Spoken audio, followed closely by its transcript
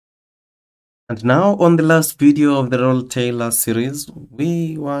And now on the last video of the Role Tailor series,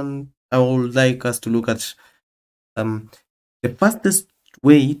 I would like us to look at the fastest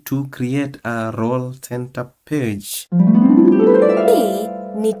way to create a role center page. Hii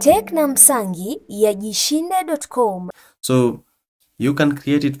ni tech na msangi ya jishinde.com. So you can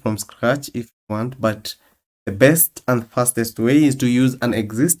create it from scratch if you want, but the best and fastest way is to use an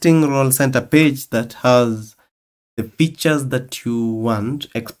existing role center page that has the features that you want.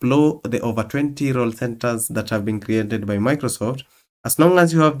 Explore the over 20 role centers that have been created by Microsoft. As long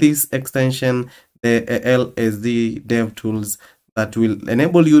as you have this extension, the LSD dev tools that will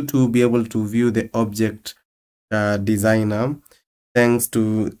enable you to be able to view the object designer. Thanks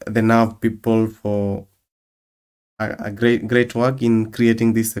to the Nav people for a great work in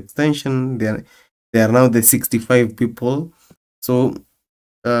creating this extension. They are now the 65 people. So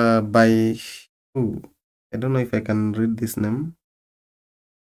I don't know if I can read this name.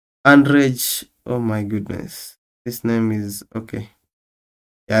 Andrej, oh my goodness, this name is okay.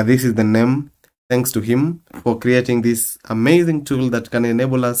 Yeah, this is the name. Thanks to him for creating this amazing tool that can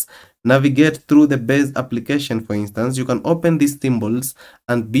enable us navigate through the base application. For instance, you can open these symbols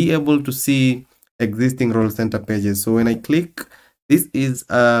and be able to see existing role center pages. So when I click, this is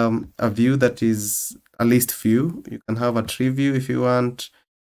a view that is a list view. You can have a tree view if you want.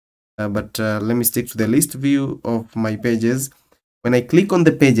 But let me stick to the list view of my pages. When I click on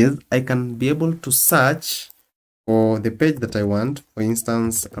the pages, I can be able to search for the page that I want. For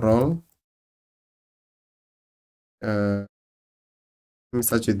instance, role. Let me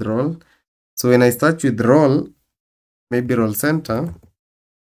search with role. So when I search with role, maybe role center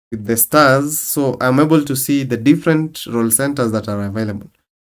with the stars, so I'm able to see the different role centers that are available.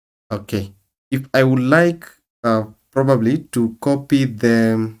 Okay, if I would like probably to copy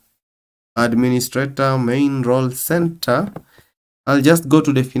the administrator main role center, I'll just go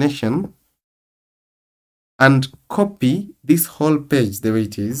to definition and copy this whole page the way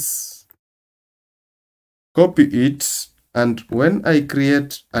it is. Copy it, and when I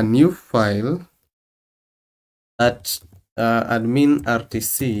create a new file at admin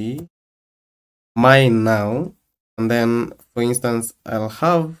RTC mine now, and then for instance I'll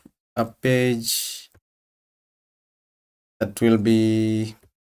have a page that will be,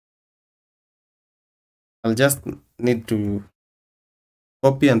 I'll just need to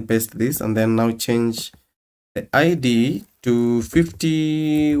copy and paste this, and then now change the ID to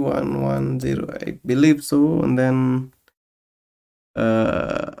 5110, I believe so, and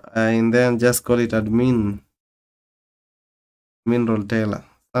then just call it admin Role Tailor,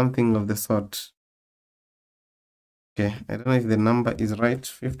 something of the sort. Okay, I don't know if the number is right.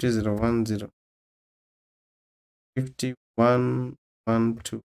 50010,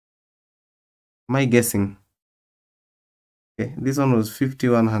 5112. Am I guessing? Okay, this one was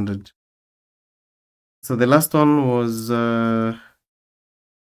 5100. So the last one was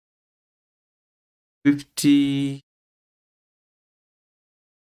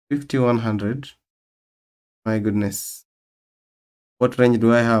 5100. My goodness, what range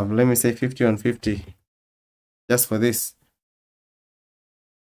do I have? Let me say 5150 just for this.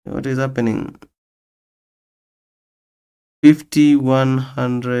 What is happening?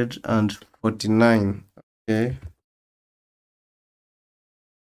 5149. Okay,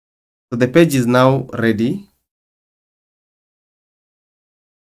 so the page is now ready.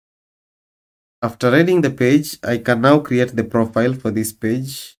 After reading the page, I can now create the profile for this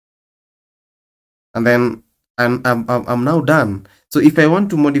page, and then I'm now done. So if I want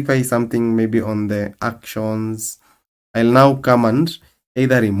to modify something, maybe on the actions, I'll now come and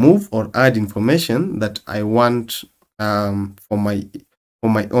either remove or add information that I want for my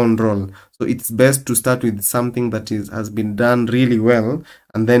own role. So it's best to start with something that has been done really well,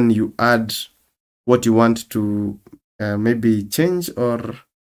 and then you add what you want to maybe change or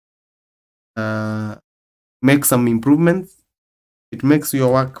make some improvements. It makes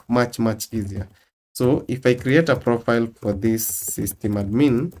your work much easier. So if I create a profile for this system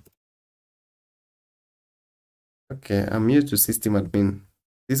admin, okay, I'm used to system admin.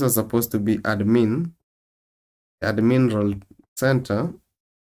 This was supposed to be admin role center.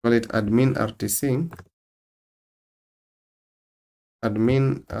 Call it admin RTC.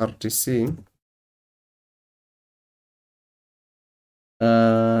 Admin RTC.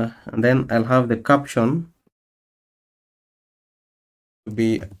 And then I'll have the caption to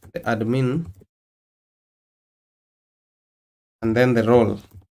be the admin, and then the role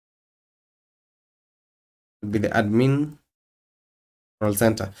to be the admin role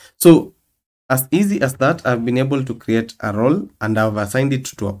center. So as easy as that, I've been able to create a role and I've assigned it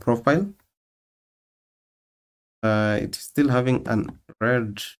to a profile. It's still having an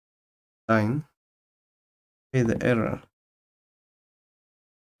red line. Okay, the error.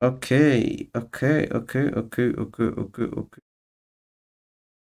 Okay.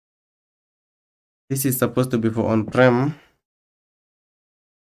 This is supposed to be for on-prem.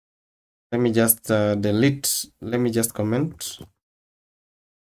 Let me just delete. Let me just comment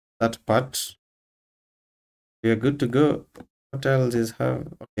that part. We are good to go. What else is have?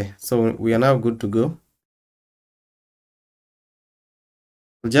 Okay, so we are now good to go.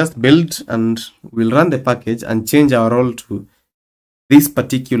 We'll just build and we'll run the package and change our role to this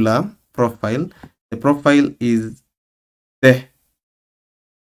particular profile. The profile is the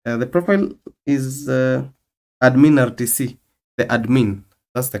profile is admin RTC. The admin.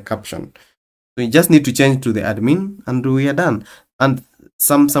 That's the caption. So you just need to change to the admin and we are done. And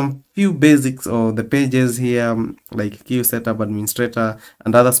some few basics of the pages here, like queue setup, administrator,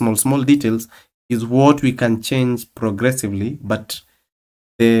 and other small details is what we can change progressively. But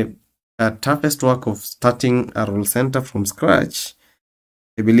the toughest work of starting a role center from scratch,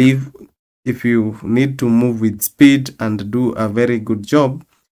 I believe if you need to move with speed and do a very good job,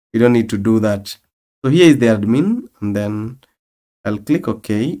 you don't need to do that. So here is the admin, and then I'll click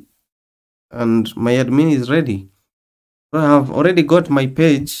OK, and my admin is ready. So I have already got my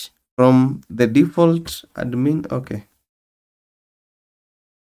page from the default admin. Okay.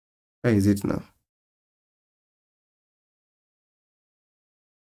 Where is it now?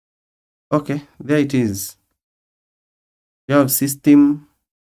 Okay, there it is. You have system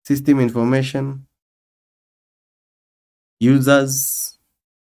information, users.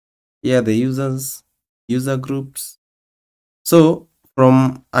 Here the users, user groups. So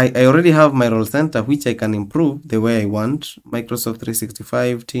from I already have my role center, which I can improve the way I want. Microsoft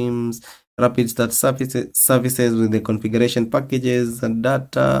 365, Teams, rapid start services with the configuration packages and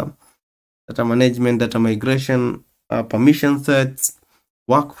data management, data migration, permission sets,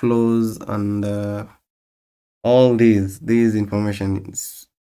 workflows, and all these information.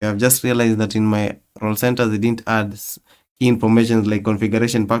 I have just realized that in my role center they didn't add key information like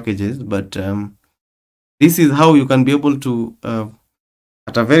configuration packages, but this is how you can be able to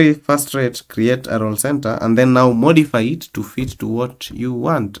at a very fast rate create a role center and then now modify it to fit to what you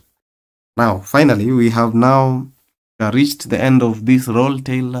want. Now finally we have now reached the end of this Role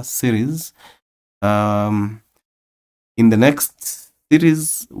Tailor series. In the next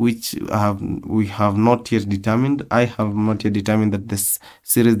series, which we have not yet determined, I have not yet determined that this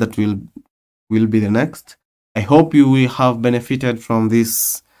series that will be the next. I hope you will have benefited from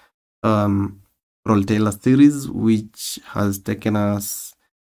this Role Tailor series, which has taken us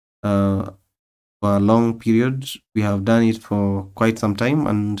for a long period. We have done it for quite some time,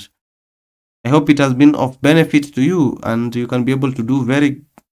 and I hope it has been of benefit to you, and you can be able to do very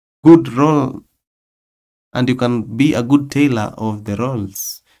good role, and you can be a good tailor of the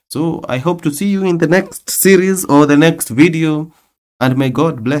roles. So I hope to see you in the next series or the next video, and may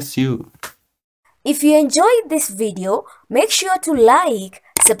God bless you. If you enjoyed this video, make sure to like,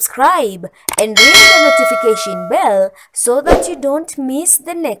 subscribe, and ring the notification bell so that you don't miss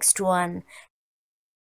the next one.